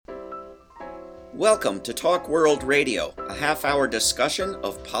Welcome to Talk World Radio, a half-hour discussion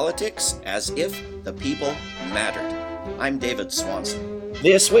of politics as if the people mattered. I'm David Swanson.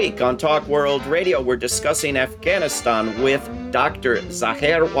 This week on Talk World Radio, we're discussing Afghanistan with Dr.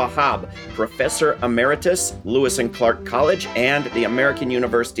 Zaher Wahab, Professor Emeritus, Lewis and Clark College and the American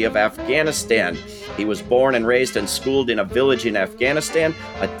University of Afghanistan. He was born and raised and schooled in a village in Afghanistan,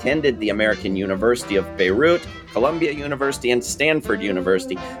 attended the American University of Beirut, Columbia University, and Stanford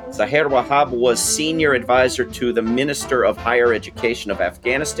University. Zaher Wahab was senior advisor to the Minister of Higher Education of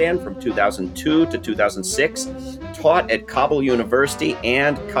Afghanistan from 2002 to 2006, taught at Kabul University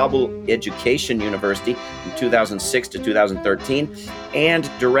and Kabul Education University from 2006 to 2013,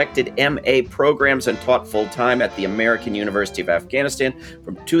 and directed MA programs and taught full-time at the American University of Afghanistan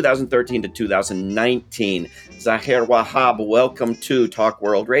from 2013 to 2019. Zaher Wahab, welcome to Talk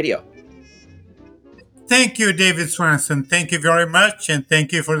World Radio. Thank you, David Swanson. Thank you very much, and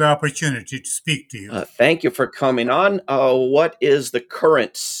thank you for the opportunity to speak to you. Thank you for coming on. What is the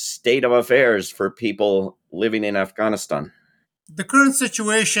current state of affairs for people living in Afghanistan? The current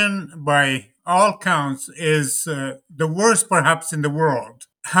situation, by all counts, is the worst perhaps in the world.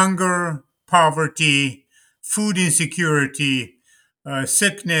 Hunger, poverty, food insecurity,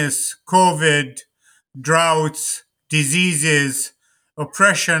 sickness, COVID, droughts, diseases,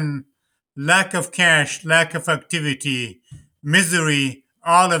 oppression, lack of cash, lack of activity, misery,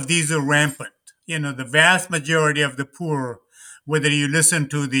 all of these are rampant. The vast majority of the poor, whether you listen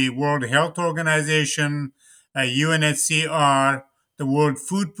to the World Health Organization, UNHCR, the World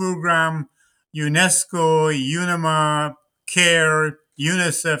Food Program, UNESCO, UNIMA, CARE,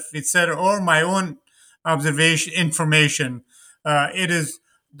 UNICEF, etc., or my own observation information, it is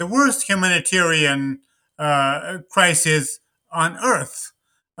the worst humanitarian crisis on earth.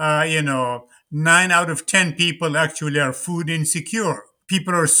 9 out of 10 people actually are food insecure.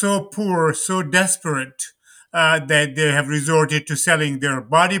 People are so poor, so desperate that they have resorted to selling their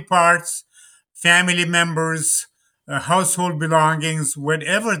body parts, family members, household belongings,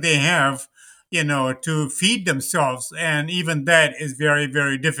 whatever they have, to feed themselves. And even that is very,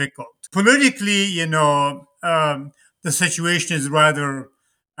 very difficult. Politically, the situation is rather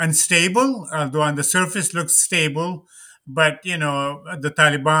unstable, although on the surface looks stable. But, the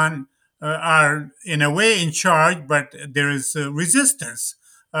Taliban are in a way in charge, but there is resistance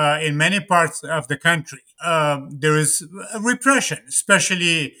in many parts of the country. There is repression,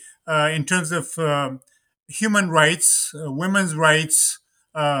 especially in terms of human rights, women's rights,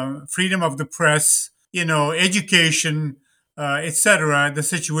 freedom of the press, education, etc. The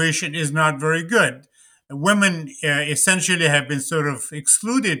situation is not very good. Women essentially have been sort of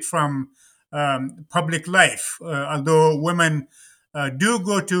excluded from public life, although women do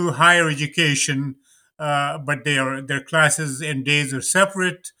go to higher education, but their classes and days are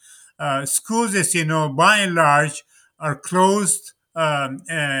separate. Schools, as you know, by and large, are closed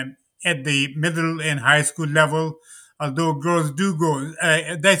at the middle and high school level, although girls do go.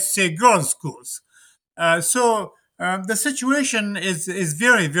 Let's say girls' schools. So the situation is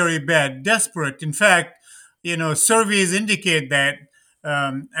very, very bad, desperate. In fact, surveys indicate that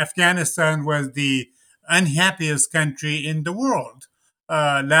Afghanistan was the unhappiest country in the world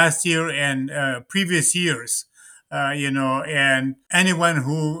last year and previous years. And anyone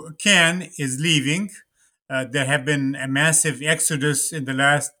who can is leaving. There have been a massive exodus in the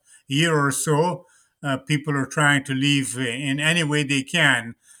last year or so. People are trying to leave in any way they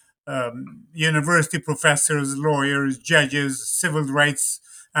can. University professors, lawyers, judges, civil rights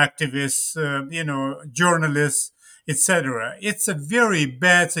activists, journalists, etc. It's a very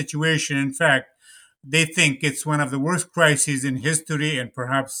bad situation. In fact, they think it's one of the worst crises in history and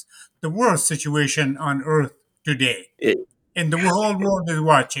perhaps the worst situation on earth today. It, And the whole world is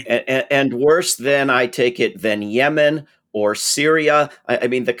watching. and worse than, I take it, than Yemen or Syria. I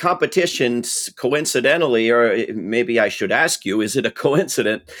mean, the competitions, coincidentally, or maybe I should ask you, is it a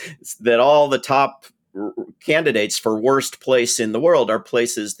coincidence that all the top candidates for worst place in the world are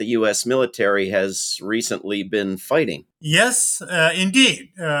places the U.S. military has recently been fighting? Yes, indeed.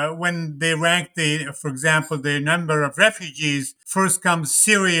 When they rank for example, the number of refugees, first comes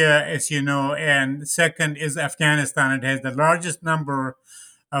Syria, as you know, and second is Afghanistan. It has the largest number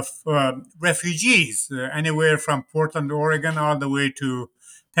of refugees, anywhere from Portland, Oregon, all the way to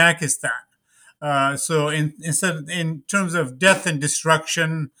Pakistan. Instead, in terms of death and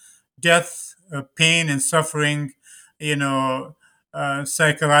destruction, death, pain and suffering,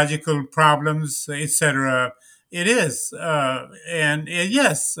 psychological problems, etc. It is, and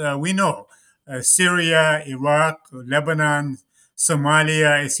yes, we know Syria, Iraq, Lebanon,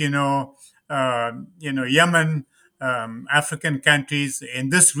 Somalia, as you know, Yemen, African countries. In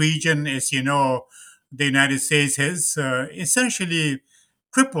this region, as you know, the United States has essentially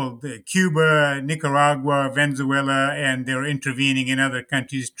crippled Cuba, Nicaragua, Venezuela, and they're intervening in other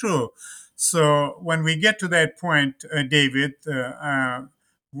countries too. So when we get to that point, David,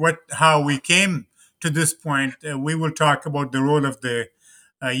 how we came to this point, we will talk about the role of the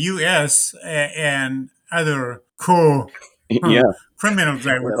U.S. And other Yeah. criminals,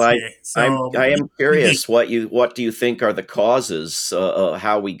 I would Well, say. So, I am indeed. curious what do you think are the causes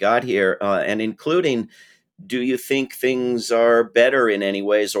how we got here, and including, do you think things are better in any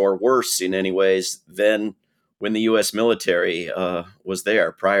ways or worse in any ways than when the U.S. military was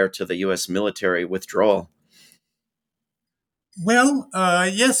there prior to the U.S. military withdrawal? Well,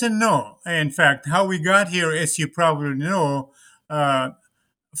 yes and no. In fact, how we got here, as you probably know, uh,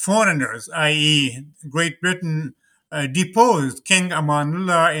 foreigners, i.e., Great Britain, deposed King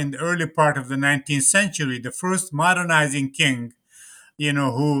Amanullah in the early part of the 19th century, the first modernizing king,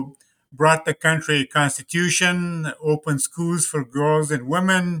 who brought the country a constitution, opened schools for girls and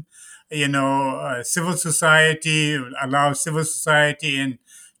women, civil society, allowed civil society, and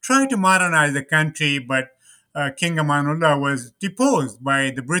tried to modernize the country. But King Amanullah was deposed by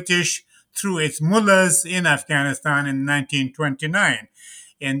the British through its mullahs in Afghanistan in 1929.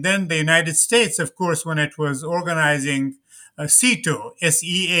 And then the United States, of course, when it was organizing SEATO,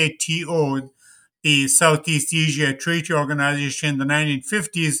 SEATO, the Southeast Asia Treaty Organization in the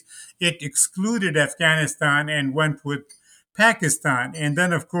 1950s, it excluded Afghanistan and went with Pakistan. And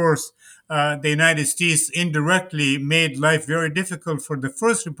then, of course, the United States indirectly made life very difficult for the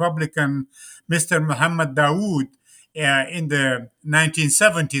first Republican, Mr. Muhammad Dawood, in the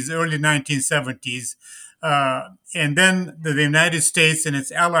 1970s, early 1970s. And then the United States and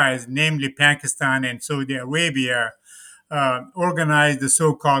its allies, namely Pakistan and Saudi Arabia, organized the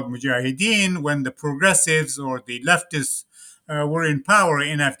so-called Mujahideen when the progressives or the leftists were in power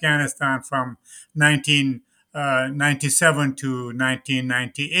in Afghanistan from 1997 to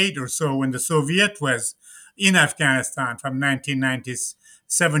 1998 or so, when the Soviet was in Afghanistan from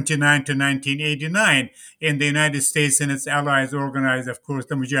 1979 to 1989. And the United States and its allies organized, of course,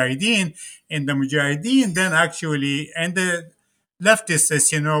 the Mujahideen. And the Mujahideen then actually, and the leftists,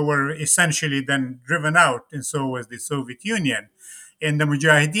 as you know, were essentially then driven out, and so was the Soviet Union. And the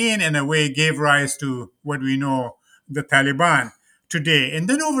Mujahideen, in a way, gave rise to what we know the Taliban today. And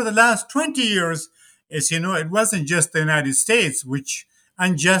then over the last 20 years, as you know, it wasn't just the United States which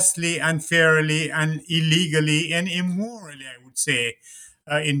unjustly, unfairly, and illegally, and immorally, I would say,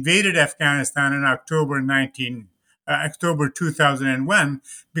 invaded Afghanistan in October 2001,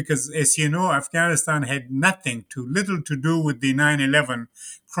 because, as you know, Afghanistan had nothing, too little to do with the 9/11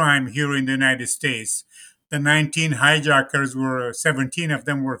 crime here in the United States. The 19 hijackers were, 17 of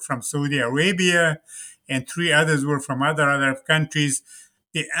them were from Saudi Arabia, and three others were from other countries.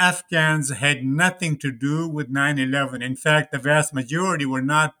 The Afghans had nothing to do with 9/11. In fact, the vast majority were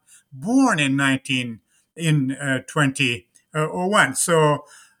not born in 2001. So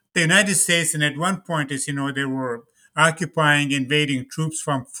the United States, and at one point, as you know, they were occupying, invading troops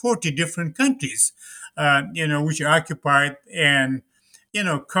from 40 different countries, which occupied and,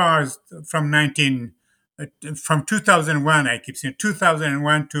 caused from 2001, I keep saying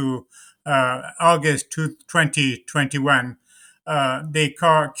 2001 to August 2021,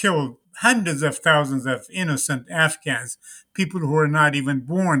 killed hundreds of thousands of innocent Afghans, people who were not even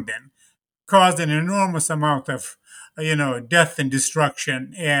born then, caused an enormous amount of, death and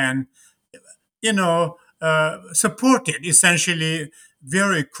destruction, and supported essentially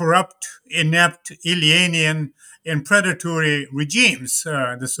very corrupt, inept, alien, and predatory regimes,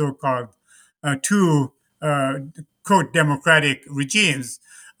 the so-called two quote democratic regimes.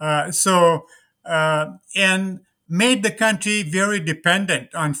 And made the country very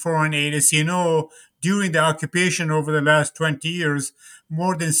dependent on foreign aid. As you know, during the occupation over the last 20 years,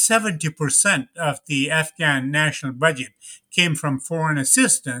 more than 70% of the Afghan national budget came from foreign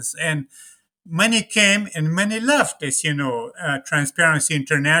assistance. And money came and money left, as you know. Transparency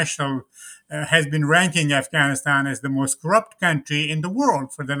International has been ranking Afghanistan as the most corrupt country in the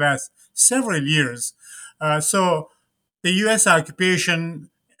world for the last several years. So the U.S. occupation,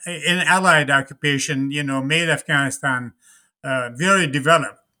 an allied occupation, made Afghanistan very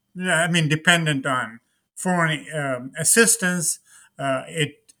developed. I mean, dependent on foreign assistance.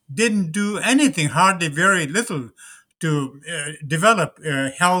 It didn't do anything, hardly very little, to develop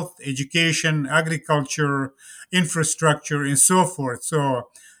health, education, agriculture, infrastructure, and so forth. So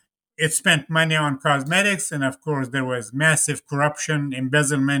it spent money on cosmetics, and of course, there was massive corruption,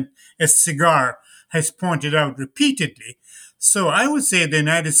 embezzlement, as Cigar has pointed out repeatedly. So I would say the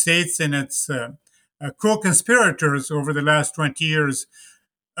United States and its co-conspirators over the last 20 years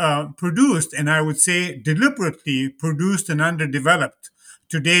produced, and I would say deliberately produced and underdeveloped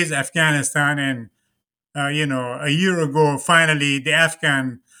today's Afghanistan. And a year ago, finally, the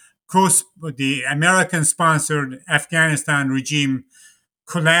American-sponsored Afghanistan regime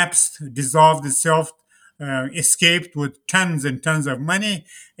collapsed, dissolved itself, escaped with tons and tons of money,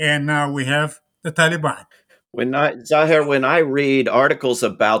 and now we have the Taliban. When I read articles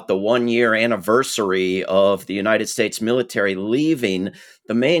about the 1 year anniversary of the United States military leaving,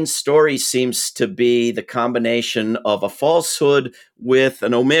 the main story seems to be the combination of a falsehood with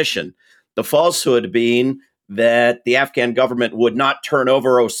an omission. The falsehood being that the Afghan government would not turn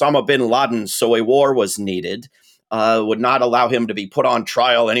over Osama bin Laden, so a war was needed, would not allow him to be put on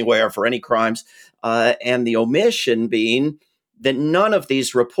trial anywhere for any crimes. And the omission being that none of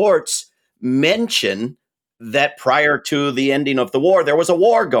these reports mention that prior to the ending of the war, there was a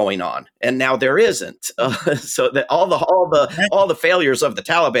war going on, and now there isn't. So that all the failures of the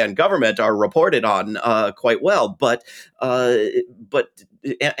Taliban government are reported on quite well. Uh, but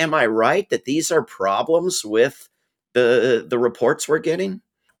am I right that these are problems with the reports we're getting?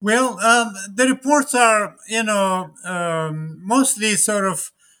 Well, the reports are, mostly sort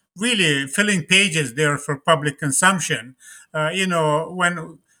of really filling pages there for public consumption.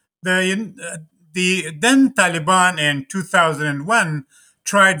 When the then Taliban in 2001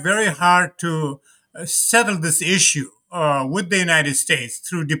 tried very hard to settle this issue with the United States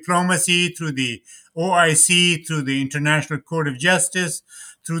through diplomacy, through the OIC, through the International Court of Justice,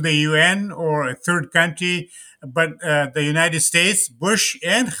 through the UN or a third country. But the United States, Bush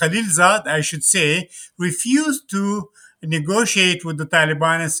and Khalilzad, I should say, refused to negotiate with the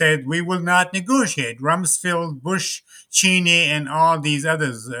Taliban and said, we will not negotiate. Rumsfeld, Bush, Cheney, and all these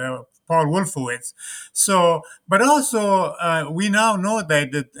others, Paul Wolfowitz. So, but also, we now know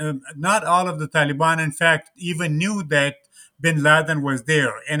that not all of the Taliban, in fact, even knew that bin Laden was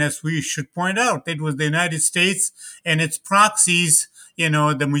there. And as we should point out, it was the United States and its proxies, the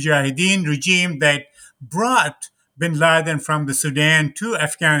Mujahideen regime that brought bin Laden from the Sudan to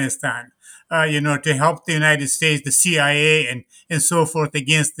Afghanistan, to help the United States, the CIA, and so forth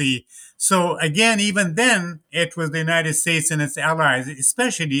against the. So again, even then, it was the United States and its allies,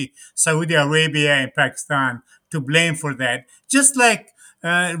 especially Saudi Arabia and Pakistan, to blame for that. Just like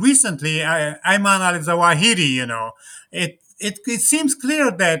recently, Ayman al-Zawahiri, it seems clear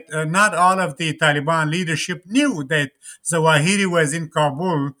that not all of the Taliban leadership knew that Zawahiri was in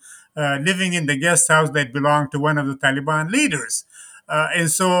Kabul, living in the guest house that belonged to one of the Taliban leaders. And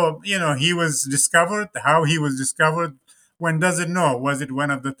so, he was discovered. How he was discovered, one doesn't know. Was it one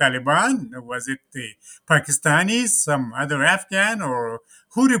of the Taliban? Was it the Pakistanis, some other Afghan, or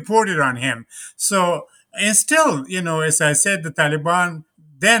who reported on him? So, and still, as I said, the Taliban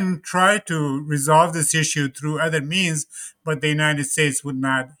then tried to resolve this issue through other means, but the United States would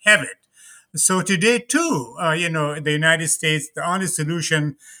not have it. So today, too, the United States, the only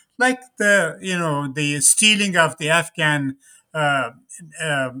solution, like the stealing of the Afghan uh,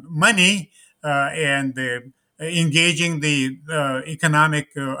 money and the engaging the economic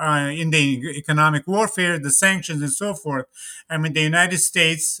in the economic warfare, the sanctions, and so forth. I mean, the United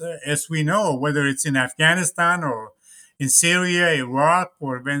States, as we know, whether it's in Afghanistan or in Syria, Iraq,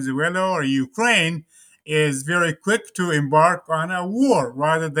 or Venezuela or Ukraine, is very quick to embark on a war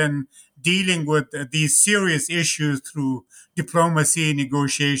rather than dealing with these serious issues through diplomacy,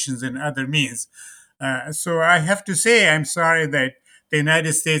 negotiations, and other means. So I have to say, I'm sorry that the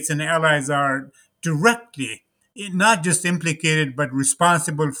United States and allies are directly not just implicated but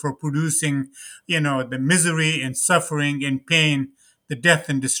responsible for producing, the misery and suffering and pain, the death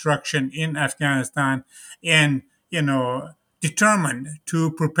and destruction in Afghanistan, and determined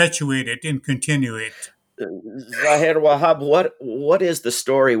to perpetuate it and continue it. Zaher Wahab, what is the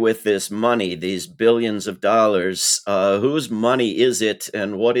story with this money, these billions of dollars? Whose money is it,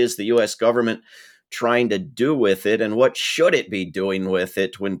 and what is the U.S. government trying to do with it, and what should it be doing with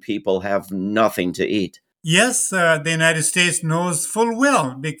it when people have nothing to eat? Yes, the United States knows full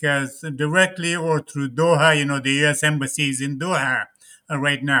well because directly or through Doha, the U.S. embassy is in Doha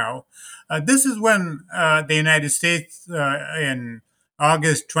right now. This is when the United States in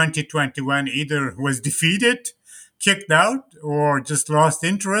August 2021 either was defeated, kicked out, or just lost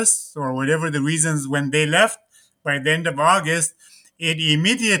interest, or whatever the reasons when they left. By the end of August, it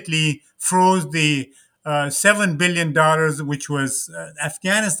immediately froze the $7 billion, which was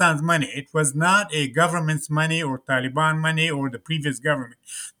Afghanistan's money. It was not a government's money or Taliban money or the previous government.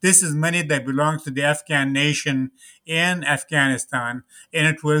 This is money that belongs to the Afghan nation and Afghanistan, and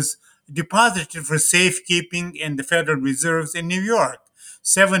it was deposited for safekeeping in the Federal Reserves in New York.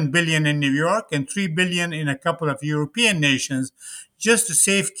 7 billion in New York and 3 billion in a couple of European nations just to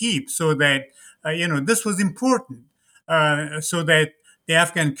safekeep so that, this was important, so that the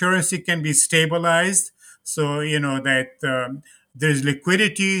Afghan currency can be stabilized, so, that there's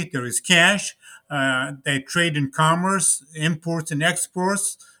liquidity, there is cash, they trade in commerce, imports and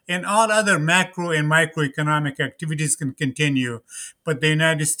exports, and all other macro and microeconomic activities can continue. But the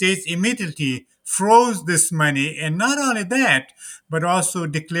United States immediately froze this money, and not only that, but also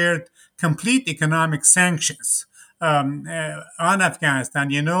declared complete economic sanctions on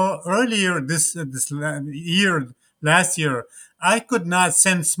Afghanistan. Earlier year, last year, I could not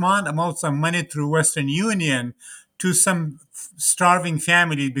send small amounts of money through Western Union to some starving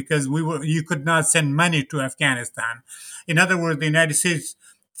family because you could not send money to Afghanistan. In other words, the United States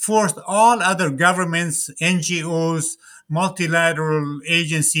forced all other governments, NGOs, multilateral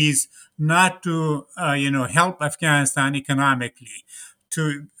agencies not to, help Afghanistan economically,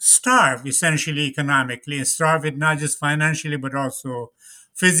 to starve essentially economically, and starve it not just financially but also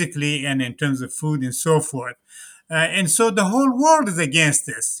physically and in terms of food and so forth. And so the whole world is against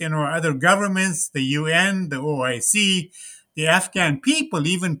this. Other governments, the UN, the OIC, the Afghan people,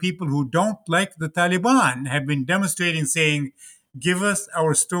 even people who don't like the Taliban, have been demonstrating, saying, give us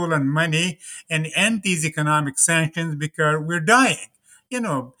our stolen money and end these economic sanctions because we're dying.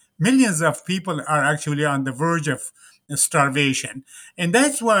 Millions of people are actually on the verge of starvation. And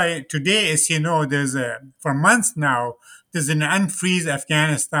that's why today, as you know, for months now, there's an unfreeze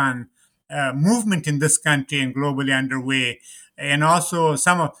Afghanistan movement in this country and globally underway. And also,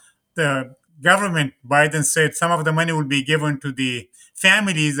 some of the government, Biden said some of the money will be given to the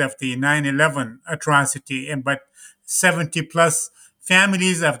families of the 9/11 atrocity, but 70 plus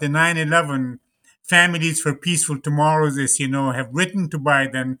families of the 9/11 families for peaceful tomorrows, as you know, have written to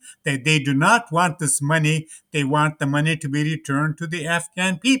Biden that they do not want this money. They want the money to be returned to the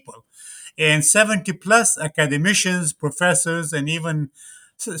Afghan people. And 70 plus academicians, professors, and even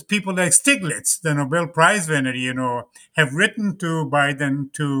people like Stiglitz, the Nobel Prize winner, have written to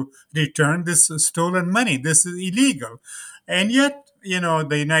Biden to return this stolen money. This is illegal. And yet,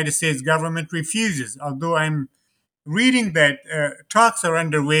 the United States government refuses, although I'm reading that talks are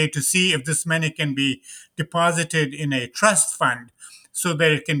underway to see if this money can be deposited in a trust fund so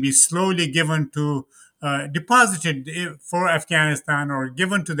that it can be slowly given to deposited for Afghanistan or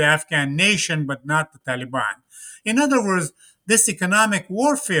given to the Afghan nation, but not the Taliban. In other words, this economic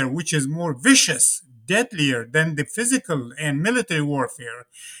warfare, which is more vicious, deadlier than the physical and military warfare,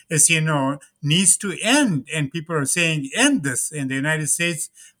 as you know, needs to end. And people are saying, end this. And the United States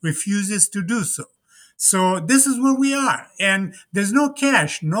refuses to do so. So this is where we are. And there's no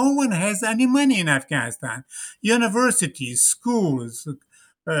cash. No one has any money in Afghanistan. Universities, schools,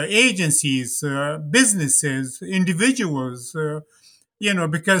 agencies, businesses, individuals,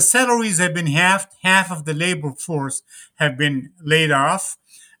 because salaries have been half of the labor force have been laid off.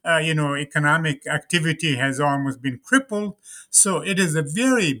 Economic activity has almost been crippled. So it is a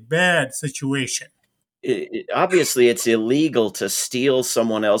very bad situation. Obviously it's illegal to steal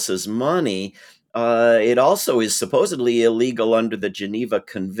someone else's money. It also is supposedly illegal under the Geneva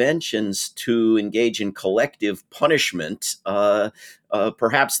Conventions to engage in collective punishment.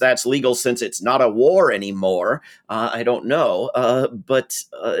 Perhaps that's legal since it's not a war anymore. I don't know. I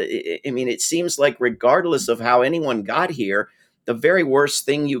mean, it seems like regardless of how anyone got here, the very worst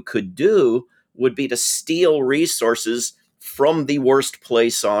thing you could do would be to steal resources from the worst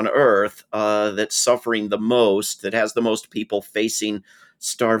place on earth that's suffering the most, that has the most people facing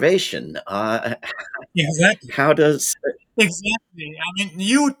starvation. Exactly. How does Exactly. I mean,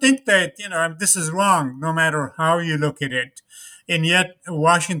 you would think that, this is wrong no matter how you look at it. And yet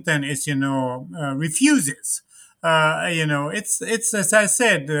Washington is, refuses. It's as I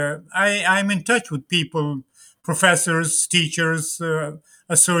said, I'm in touch with people, professors, teachers,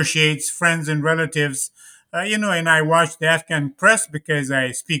 associates, friends, and relatives, and I watch the Afghan press because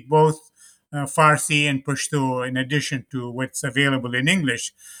I speak both Farsi and Pashto in addition to what's available in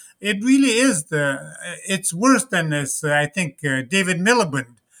English. It really is it's worse than this. I think David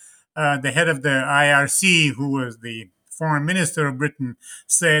Miliband, the head of the IRC, who was the foreign minister of Britain,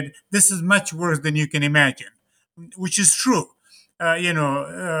 said this is much worse than you can imagine, which is true.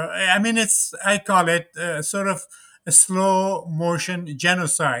 I mean, I call it sort of a slow motion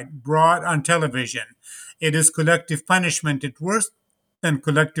genocide brought on television. It is collective punishment at worst than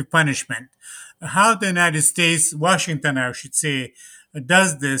collective punishment. How the United States, Washington, I should say,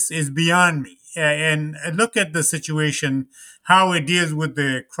 does this is beyond me. And look at the situation, how it deals with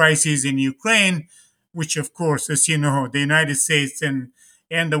the crises in Ukraine, which, of course, as you know, the United States and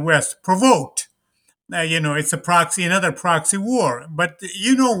the West provoked. it's a proxy, another proxy war. But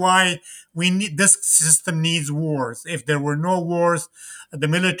you know why we need this system needs wars. If there were no wars, the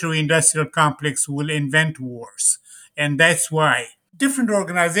military-industrial complex will invent wars, and that's why. Different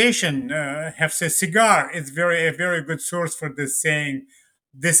organization have said cigar is a very good source for this, saying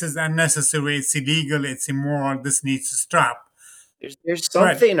this is unnecessary, it's illegal, it's immoral, this needs to stop. There's But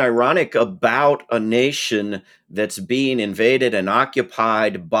something ironic about a nation that's being invaded and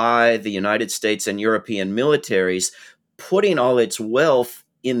occupied by the United States and European militaries, putting all its wealth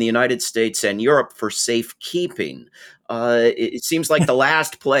in the United States and Europe for safekeeping. It seems like the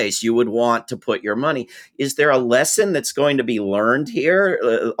last place you would want to put your money. Is there a lesson that's going to be learned here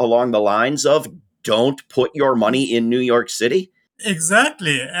along the lines of don't put your money in New York City?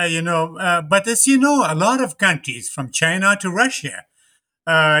 exactly, but as you know, a lot of countries from China to Russia,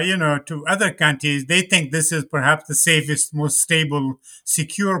 to other countries, they think this is perhaps the safest, most stable,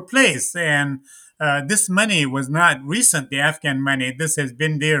 secure place. And this money was not recent, the Afghan money. This has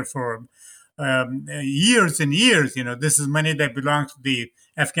been there for years and years. This is money that belongs to the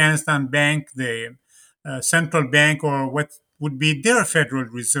Afghanistan bank, the central bank, or what would be their Federal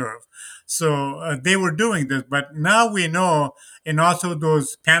Reserve. So they were doing this. But now we know, and also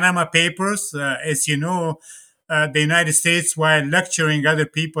those Panama Papers, as you know, the United States, while lecturing other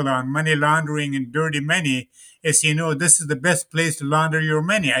people on money laundering and dirty money, as you know, this is the best place to launder your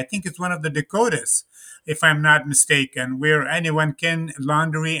money. I think it's one of the Dakotas, if I'm not mistaken, where anyone can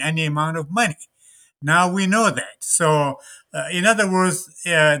launder any amount of money. Now we know that. So, in other words,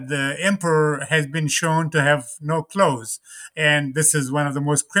 the emperor has been shown to have no clothes, and this is one of the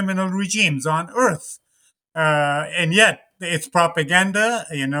most criminal regimes on earth. And yet it's propaganda,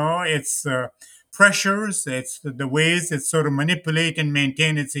 it's pressures, it's the ways it sort of manipulate and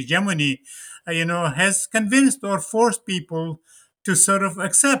maintain its hegemony, has convinced or forced people to sort of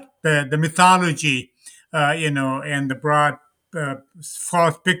accept the mythology, and the broad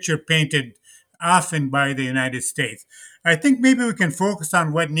false picture painted often by the United States. I think maybe we can focus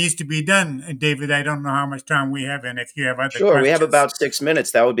on what needs to be done, David. I don't know how much time we have and if you have other Sure, we have questions. about 6 minutes.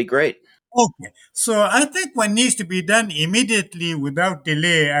 That would be great. Okay. So I think what needs to be done immediately without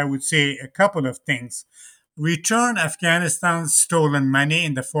delay, I would say a couple of things. Return Afghanistan's stolen money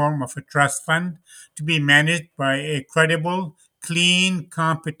in the form of a trust fund to be managed by a credible, clean,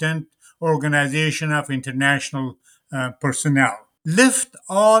 competent organization of international personnel. Lift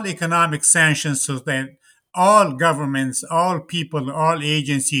all economic sanctions so that all governments, all people, all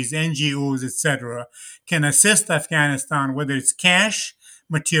agencies, NGOs, etc., can assist Afghanistan, whether it's cash,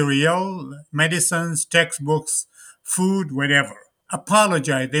 material, medicines, textbooks, food, whatever.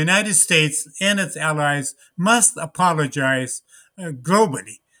 Apologize. The United States and its allies must apologize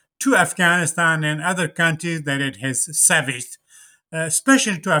globally to Afghanistan and other countries that it has savaged,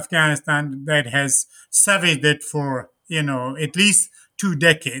 especially to Afghanistan that has savaged it for at least 2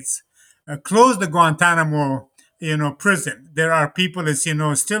 decades. Close the Guantanamo prison. There are people, as you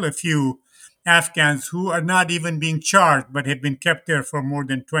know, still a few Afghans who are not even being charged but have been kept there for more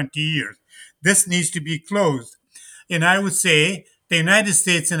than 20 years. This needs to be closed. And I would say the United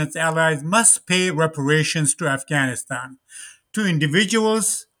States and its allies must pay reparations to Afghanistan, to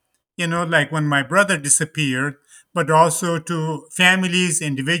individuals, like when my brother disappeared, but also to families,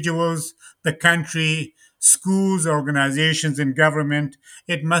 individuals, the country, schools, organizations, and government.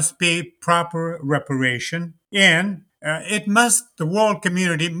 It must pay proper reparation. And the world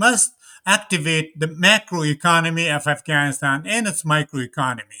community must activate the macroeconomy of Afghanistan and its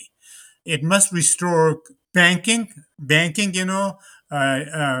microeconomy. It must restore banking,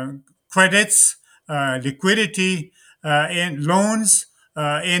 credits, liquidity, and loans,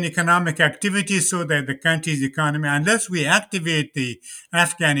 and economic activity so that the country's economy, unless we activate the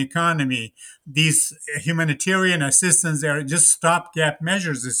Afghan economy, these humanitarian assistance are just stopgap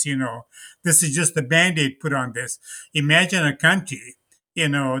measures, as you know. This is just a band aid put on this. Imagine a country,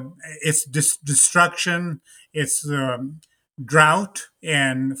 its destruction, its drought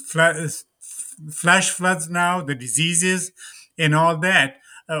and flash floods now, the diseases and all that.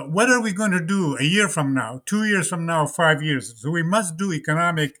 What are we going to do a year from now, 2 years from now, 5 years? So we must do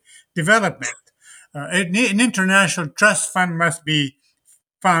economic development. An international trust fund must be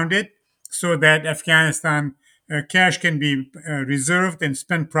founded so that Afghanistan cash can be reserved and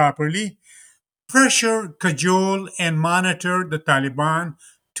spent properly. Pressure, cajole, and monitor the Taliban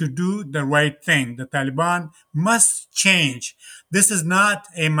to do the right thing. The Taliban must change. This is not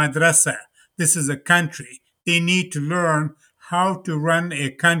a madrasa. This is a country. They need to learn how to run a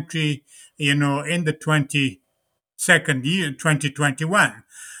country, in the 22nd year, 2021,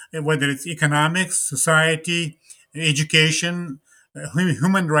 whether it's economics, society, education,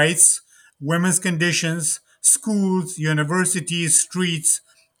 human rights. women's conditions, schools, universities, streets,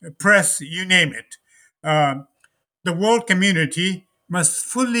 press, you name it. Uh, the world community must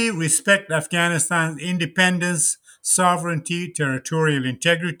fully respect Afghanistan's independence, sovereignty, territorial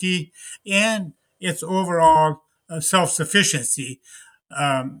integrity, and its overall self sufficiency.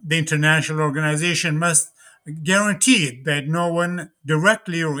 The international organization must guarantee that no one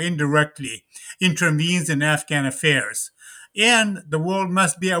directly or indirectly intervenes in Afghan affairs. And the world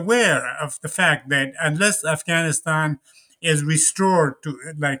must be aware of the fact that unless Afghanistan is restored to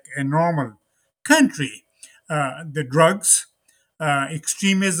like a normal country, the drugs,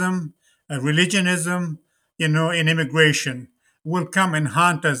 extremism, religionism, and immigration will come and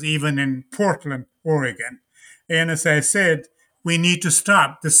haunt us even in Portland, Oregon. And as I said, we need to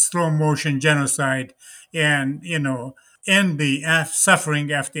stop this slow motion genocide and, end the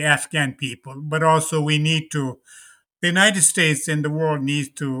suffering of the Afghan people. But also, the United States and the world needs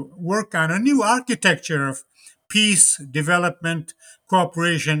to work on a new architecture of peace, development,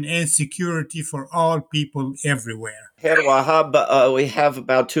 cooperation, and security for all people everywhere. Herr Wahab, we have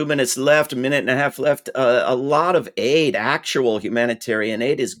about 2 minutes left, a minute and a half left. A lot of aid, actual humanitarian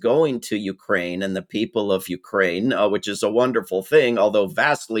aid, is going to Ukraine and the people of Ukraine, which is a wonderful thing, although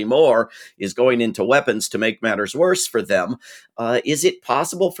vastly more is going into weapons to make matters worse for them. Is it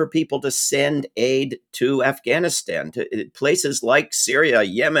possible for people to send aid to Afghanistan, to places like Syria,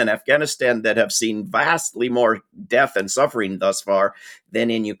 Yemen, Afghanistan, that have seen vastly more death and suffering thus far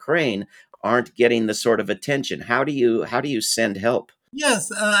than in Ukraine? Aren't getting the sort of attention. How do you send help?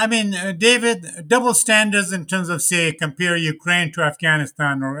 Yes, David, double standards in terms of, say, compare Ukraine to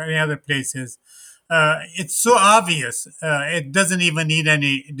Afghanistan or any other places. It's so obvious. It doesn't even need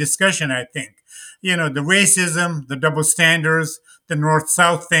any discussion, I think. The racism, the double standards, the North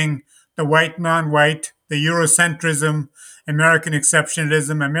South thing, the white non white, the Eurocentrism, American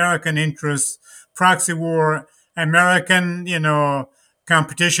exceptionalism, American interests, proxy war, American,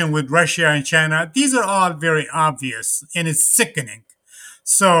 competition with Russia and China. These are all very obvious and it's sickening.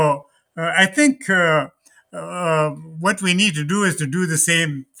 So I think what we need to do is to do the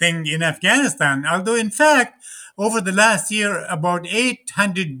same thing in Afghanistan. Although, in fact, over the last year, about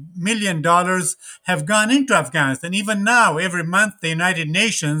 $800 million have gone into Afghanistan. Even now, every month, the United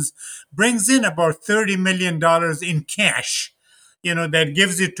Nations brings in about $30 million in cash. That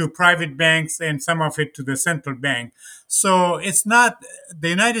gives it to private banks and some of it to the central bank. So it's not the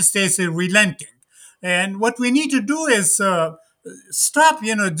United States is relenting. And what we need to do is stop,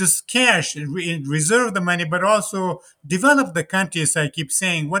 just cash, reserve the money, but also develop the country. As I keep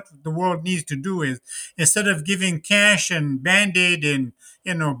saying, what the world needs to do is instead of giving cash and band aid and,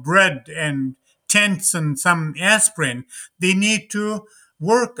 bread and tents and some aspirin, they need to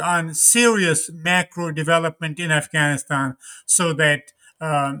work on serious macro development in Afghanistan so that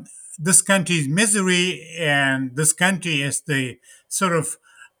this country's misery and this country as the sort of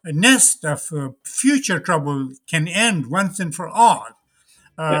nest of future trouble can end once and for all.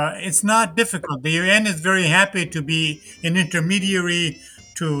 It's not difficult. The UN is very happy to be an intermediary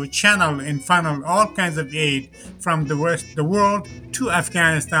to channel and funnel all kinds of aid from the rest of the world to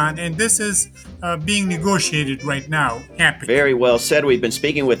Afghanistan, and this is being negotiated right now, happily. Very well said. We've been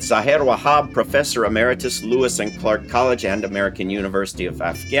speaking with Zaher Wahab, Professor Emeritus, Lewis and Clark College and American University of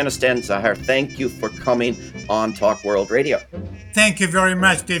Afghanistan. Zaher, thank you for coming on Talk World Radio. Thank you very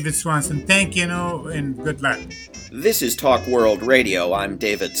much, David Swanson. Thank you, and good luck. This is Talk World Radio. I'm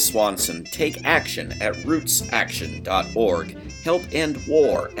David Swanson. Take action at rootsaction.org. Help end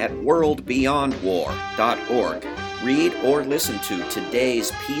war at worldbeyondwar.org. Read or listen to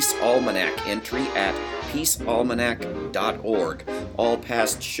today's Peace Almanac entry at peacealmanac.org. All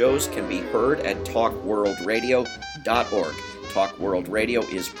past shows can be heard at talkworldradio.org. Talk World Radio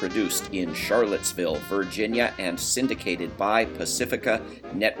is produced in Charlottesville, Virginia, and syndicated by Pacifica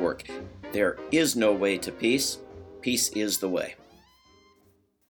Network. There is no way to peace. Peace is the way.